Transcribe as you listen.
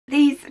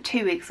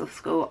2 weeks of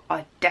school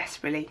are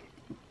desperately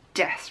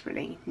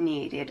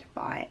needed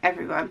by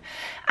everyone.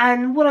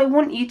 And what I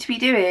want you to be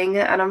doing,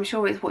 and I'm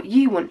sure it's what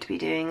you want to be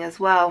doing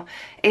as well,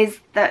 is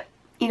that,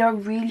 you know, I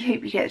really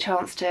hope you get a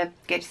chance to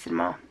go to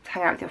cinema, to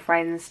hang out with your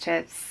friends,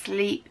 to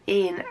sleep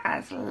in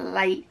as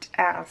late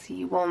as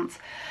you want.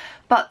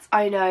 But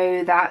I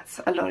know that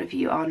a lot of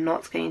you are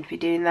not going to be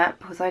doing that,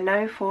 because I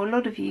know for a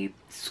lot of you,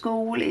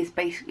 school is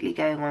basically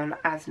going on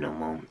as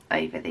normal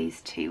over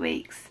these 2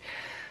 weeks.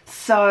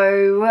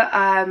 So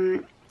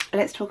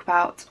let's talk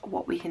about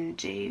what we can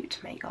do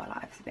to make our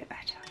lives a bit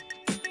better.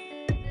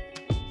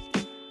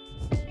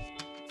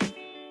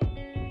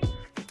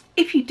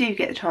 If you do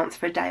get the chance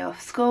for a day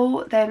off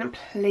school, then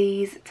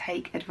please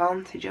take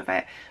advantage of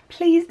it.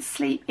 Please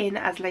sleep in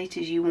as late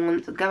as you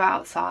want, go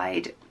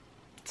outside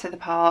to the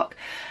park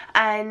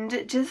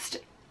and just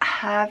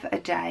have a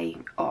day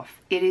off.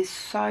 It is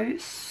so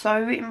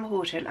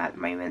important at the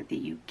moment that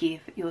you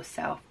give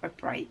yourself a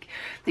break,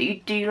 that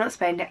you do not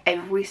spend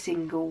every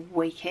single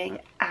waking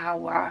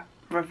hour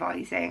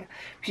revising,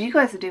 because you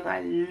guys are doing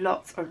a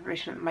lot of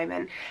revision at the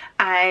moment,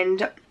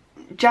 and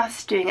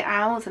just doing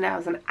hours and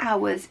hours and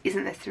hours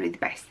isn't necessarily the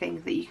best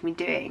thing that you can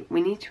be doing.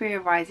 We need to be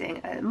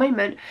revising at the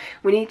moment.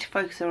 We need to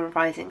focus on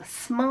revising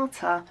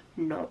smarter,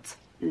 not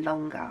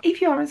longer.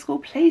 If you are in school,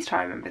 please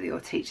try and remember that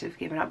your teachers have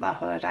given up their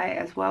holiday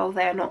as well.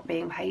 They're not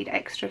being paid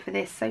extra for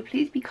this, so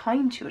please be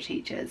kind to your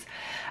teachers.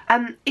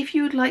 If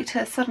you would like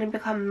to suddenly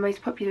become the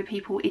most popular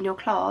people in your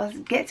class,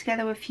 get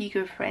together with a few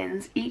good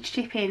friends, each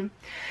chip in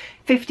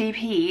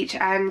 50p each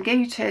and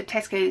go to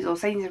Tesco's or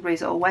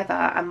Sainsbury's or whatever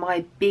and buy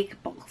a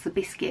big box of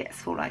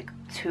biscuits for like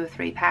 £2 or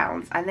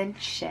 £3 and then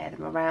share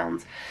them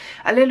around.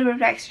 A little bit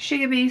of extra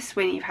sugar boost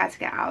when you've had to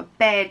get out of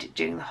bed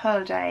during the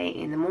holiday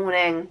in the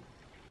morning,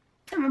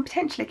 and when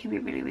potentially it can be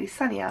really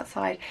sunny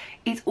outside,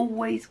 it's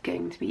always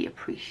going to be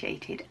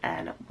appreciated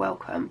and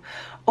welcome.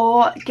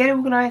 Or get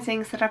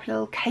organising, set up a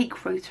little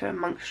cake rota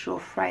amongst your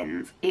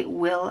friends. It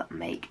will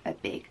make a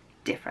big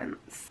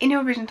difference. In your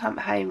revision time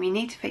at home, you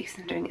need to focus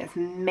on doing as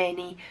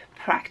many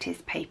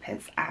practice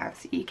papers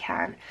as you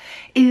can.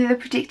 Either the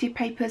predictive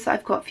papers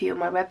I've got for you on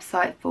my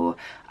website for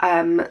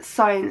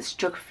science,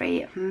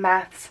 geography,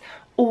 maths,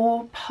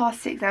 or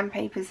past exam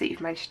papers that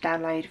you've managed to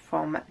download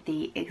from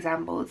the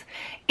exam boards.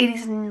 It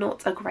is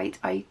not a great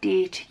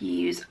idea to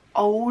use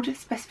old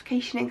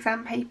specification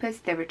exam papers.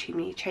 There are too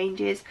many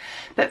changes.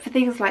 But for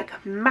things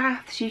like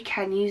maths, you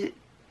can use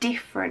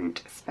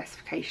different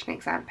specification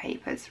exam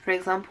papers. For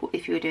example,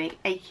 if you're doing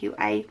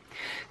AQA,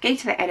 go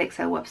to the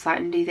Edexcel website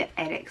and do the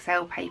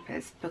Edexcel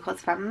papers,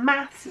 because for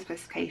maths, the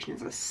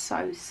specifications are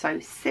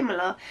so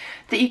similar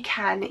that you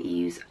can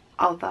use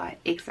other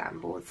exam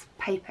boards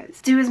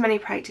papers. Do as many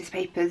practice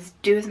papers,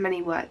 do as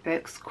many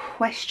workbooks,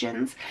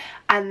 questions,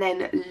 and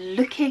then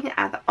looking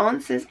at the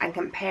answers and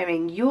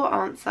comparing your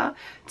answer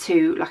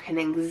to like an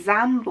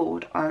exam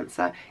board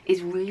answer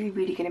is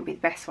really going to be the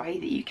best way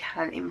that you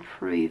can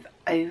improve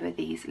over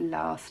these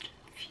last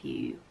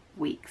few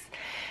weeks.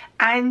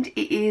 And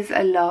it is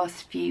a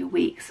last few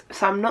weeks,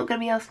 so I'm not going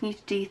to be asking you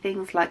to do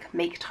things like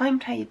make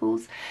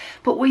timetables,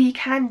 but what you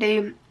can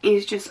do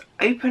is just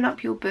open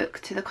up your book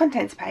to the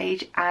contents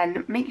page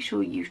and make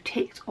sure you've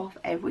ticked off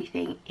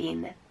everything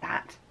in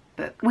that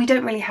book. We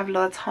don't really have a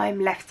lot of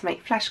time left to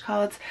make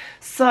flashcards,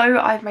 so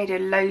I've made a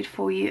load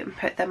for you and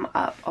put them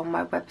up on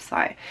my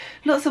website.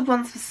 Lots of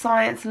ones for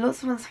science,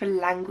 lots of ones for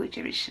language,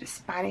 which is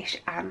Spanish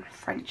and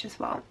French as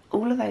well.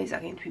 All of those are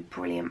going to be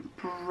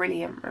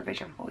brilliant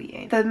revision for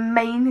you. The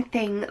main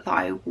thing that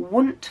I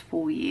want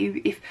for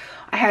you, if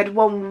I had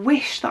one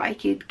wish that I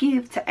could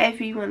give to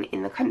everyone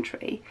in the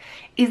country,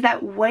 is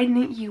that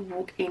when you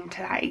walk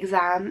into that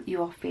exam,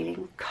 you are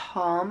feeling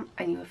calm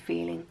and you are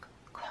feeling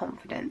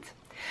confident.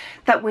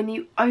 That when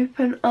you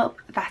open up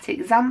that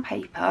exam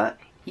paper,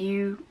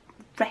 you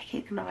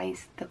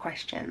recognise the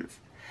questions,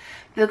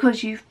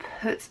 because you've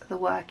put the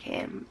work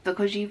in,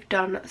 because you've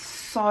done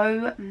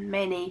so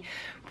many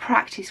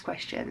practice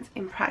questions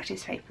in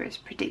practice papers,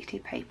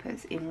 predictive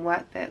papers, in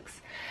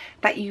workbooks,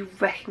 that you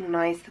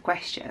recognise the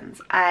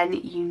questions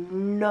and you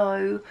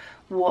know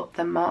what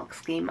the mark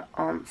scheme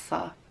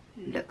answer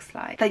looks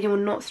like. That you're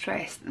not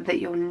stressed, that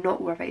you're not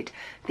worried,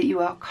 that you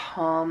are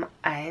calm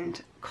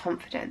and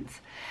confident.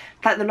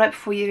 That the night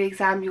before your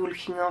exam you're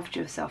looking after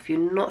yourself,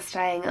 you're not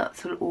staying up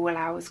till all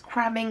hours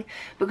cramming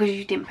because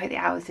you didn't put the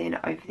hours in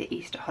over the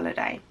Easter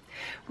holiday.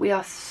 We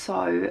are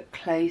so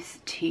close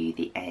to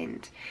the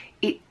end.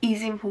 It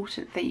is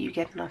important that you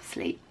get enough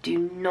sleep. Do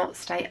not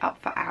stay up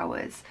for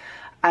hours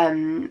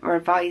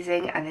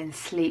revising and then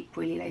sleep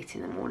really late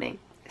in the morning.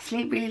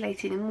 Sleep really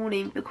late in the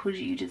morning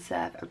because you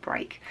deserve a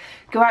break.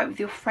 Go out with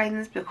your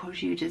friends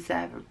because you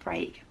deserve a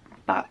break.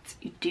 But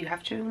you do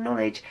have to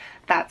acknowledge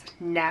that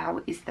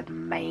now is the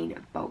main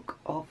bulk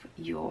of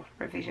your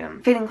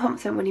revision. Feeling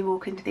confident when you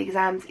walk into the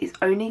exams is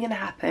only going to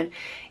happen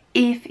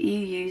if you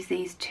use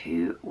these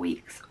 2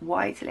 weeks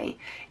wisely.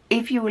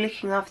 If you're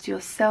looking after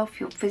yourself,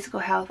 your physical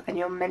health and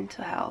your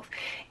mental health,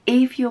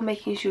 if you're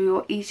making sure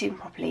you're eating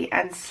properly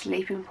and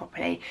sleeping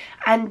properly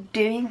and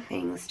doing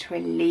things to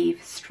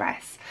relieve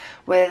stress,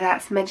 whether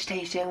that's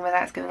meditating, whether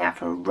that's going out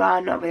for a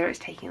run, or whether it's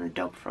taking the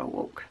dog for a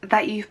walk,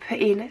 that you've put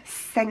in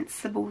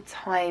sensible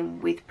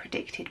time with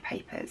predicted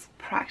papers,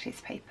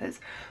 practice papers,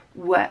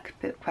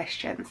 workbook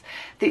questions,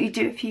 that you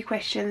do a few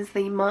questions,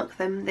 then you mark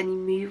them, then you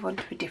move on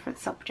to a different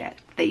subject,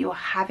 that you're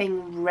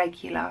having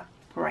regular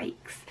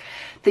breaks,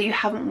 that you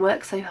haven't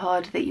worked so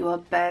hard that you are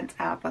burnt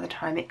out by the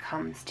time it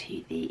comes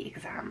to the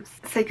exams.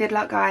 So good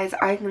luck, guys.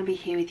 I'm going to be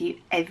here with you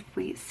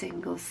every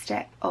single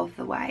step of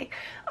the way.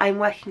 I'm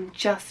working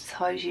just as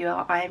hard as you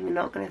are. I am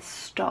not going to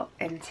stop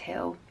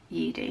until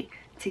you do.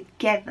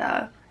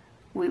 Together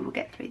we will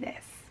get through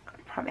this,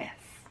 I promise.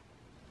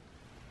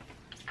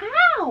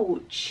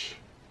 Ouch!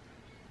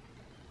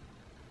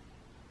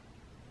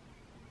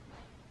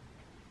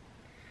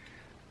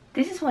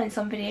 This is why in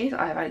some videos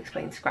I have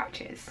unexplained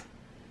scratches.